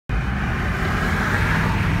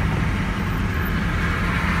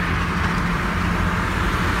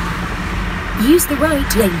Use the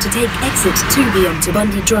right lane to take exit 2B onto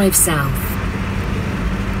Bundy Drive South.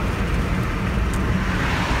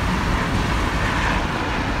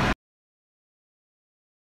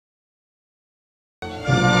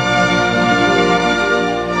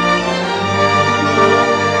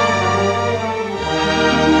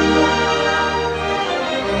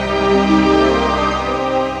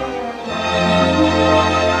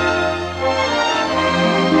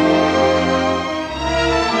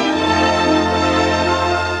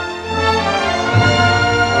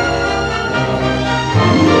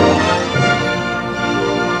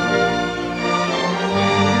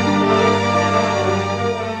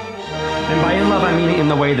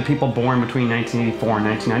 The people born between 1984 and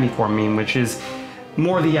 1994 mean, which is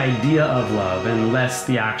more the idea of love and less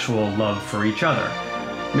the actual love for each other.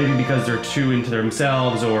 Maybe because they're too into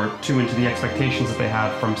themselves or too into the expectations that they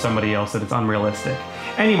have from somebody else that it's unrealistic.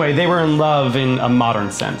 Anyway, they were in love in a modern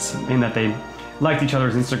sense, in that they liked each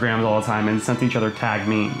other's Instagrams all the time and sent each other tag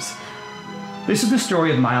memes. This is the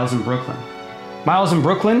story of Miles in Brooklyn. Miles in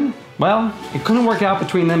Brooklyn, well, it couldn't work out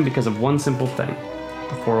between them because of one simple thing,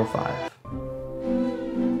 the 405.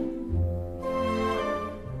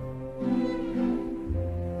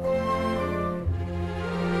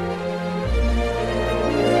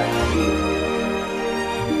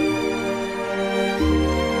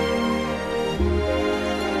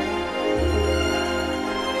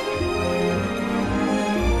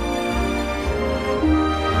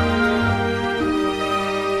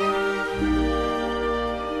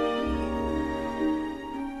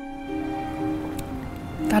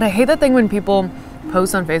 God, I hate that thing when people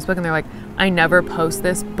post on Facebook and they're like, I never post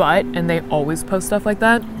this, but, and they always post stuff like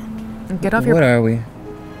that. Get off your... What are we?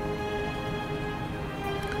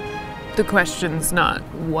 The question's not,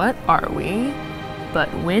 what are we, but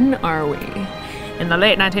when are we? In the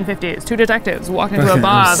late 1950s, two detectives walked into a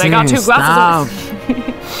bar. They got two glasses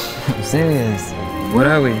of... I'm serious. What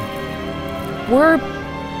are we? We're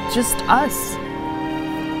just us.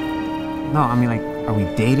 No, I mean, like, are we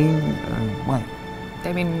dating or what?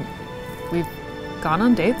 I mean, we've gone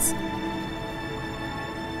on dates. Okay.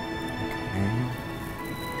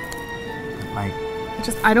 Like...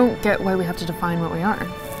 I don't get why we have to define what we are.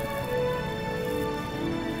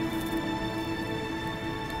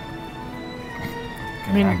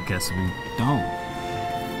 I mean, I guess we don't.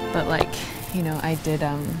 But like, you know, I did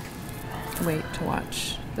wait to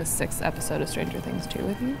watch the 6th episode of Stranger Things 2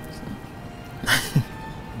 with you. So.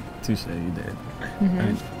 Touche, you did. Mm-hmm. I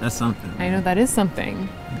mean, that's something. I know that is something.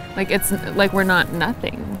 Like, it's like we're not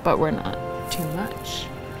nothing, but we're not too much.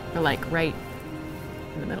 We're like right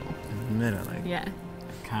in the middle. In the middle, like. Yeah.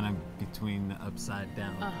 Kind of between the upside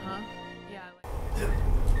down. Uh-huh.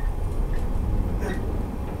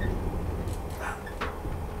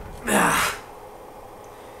 Yeah.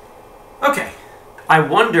 Okay. I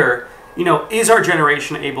wonder, you know, is our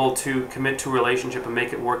generation able to commit to a relationship and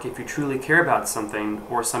make it work if you truly care about something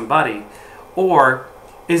or somebody? Or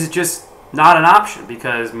is it just not an option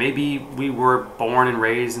because maybe we were born and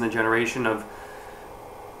raised in a generation of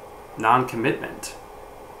non-commitment?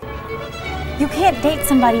 You can't date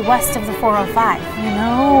somebody west of the 405.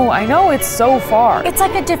 I know, it's so far. It's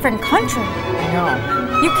like a different country. I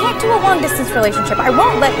know. You can't do a long-distance relationship. I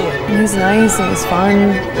won't let you. He's nice and he's fun.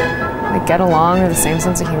 We get along, we have the same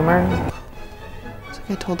sense of humor. It's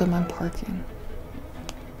like I told him I'm parking.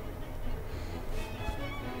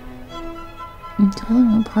 I'm telling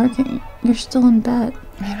him I'm parking. You're still in bed.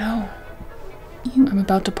 I know. I'm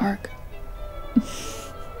about to park.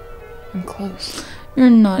 I'm close. You're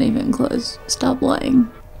not even close. Stop lying.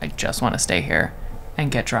 I just want to stay here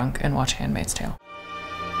and get drunk and watch Handmaid's Tale.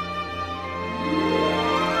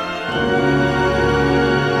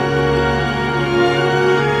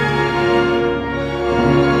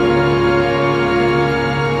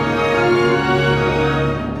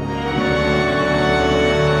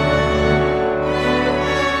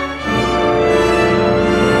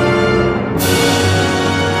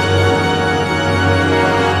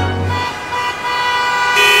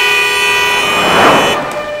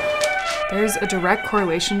 There's a direct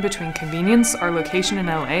correlation between convenience, our location in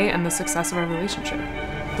LA, and the success of our relationship.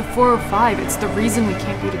 The 405, it's the reason we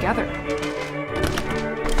can't be together.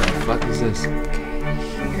 What the fuck is this?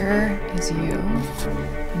 Okay, here is you,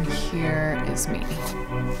 and here is me.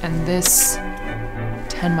 And this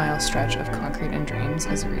 10-mile stretch of concrete and dreams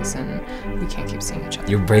is the reason we can't keep seeing each other.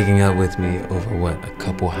 You're breaking up with me over what, a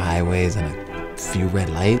couple highways and a few red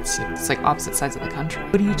lights? It's like opposite sides of the country.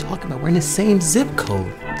 What are you talking about? We're in the same zip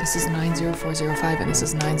code. This is 90405 and this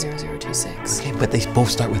is 90026. Okay, but they both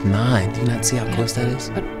start with 9. Do you not see how close that is?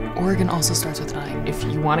 But Oregon also starts with 9. If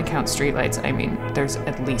you want to count streetlights, I mean, there's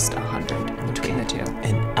at least 100 between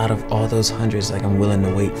out of all those hundreds, like I'm willing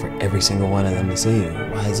to wait for every single one of them to see you.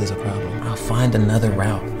 Why is this a problem? I'll find another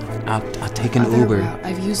route. I'll take an Uber. Route.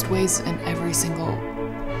 I've used Waze in every single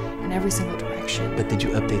direction. But did you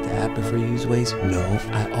update the app before you use Waze? No,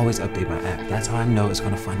 I always update my app. That's how I know it's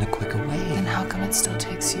gonna find a quicker way. Then how come it still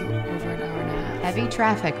takes you over an hour and a half? Heavy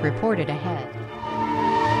traffic reported ahead.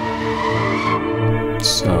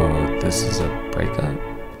 So this is a breakup?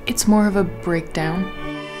 It's more of a breakdown.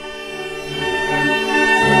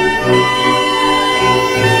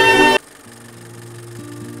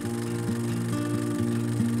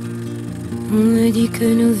 On me dit que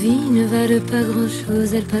nos vies ne valent pas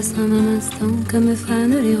grand-chose, elles passent en un instant comme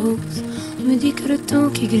fanent les roses. On me dit que le temps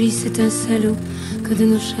qui glisse est un salaud, que de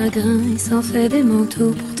nos chagrins il s'en fait des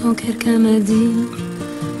manteaux. Pourtant quelqu'un m'a dit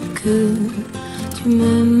que tu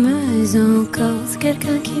m'aimes encore. C'est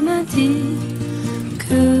quelqu'un qui m'a dit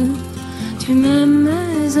que tu m'aimes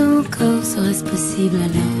encore. Serait-ce possible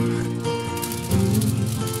alors?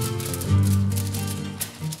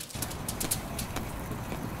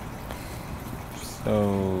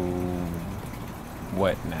 So,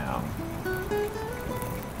 what now?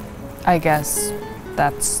 I guess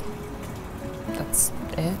that's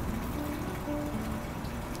it.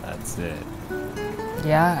 That's it.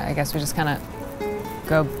 Yeah, I guess we just kind of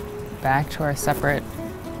go back to our separate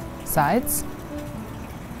sides.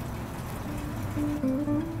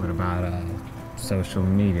 What about social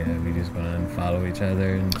media? Are we just gonna unfollow each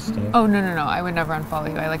other and stuff? Oh, no, I would never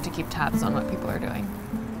unfollow you. I like to keep tabs on what people are doing.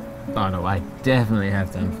 Oh no, I definitely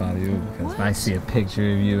have to unfollow you because if I see a picture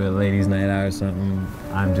of you at ladies' night out or something,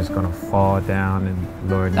 I'm just gonna fall down and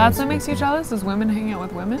Lord knows. That's what makes you jealous, is women hanging out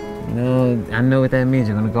with women? No, I know what that means.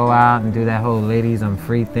 You're gonna go out and do that whole ladies I'm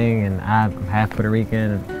free thing, and I'm half Puerto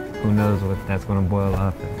Rican, and who knows what that's gonna boil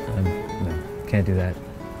up. And no, can't do that.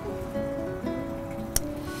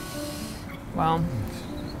 Well,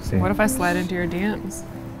 See? what if I slide into your DMs?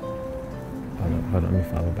 Hold on, let me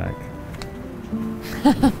follow back.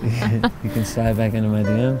 You can slide back into my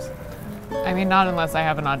DMs? I mean, not unless I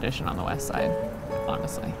have an audition on the West Side,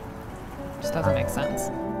 honestly. Just doesn't make sense.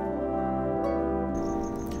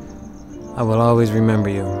 I will always remember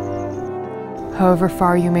you. However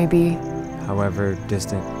far you may be. However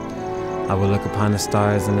distant, I will look upon the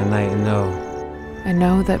stars in the night and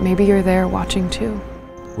know that maybe you're there watching too.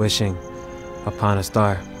 wishing upon a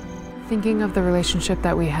star. Thinking of the relationship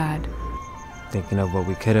that we had. Thinking of what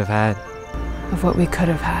we could have had. Of what we could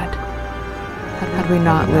have had we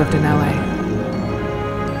not lived in LA.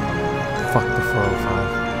 Fuck the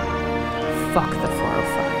 405. Fuck the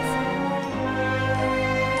 405.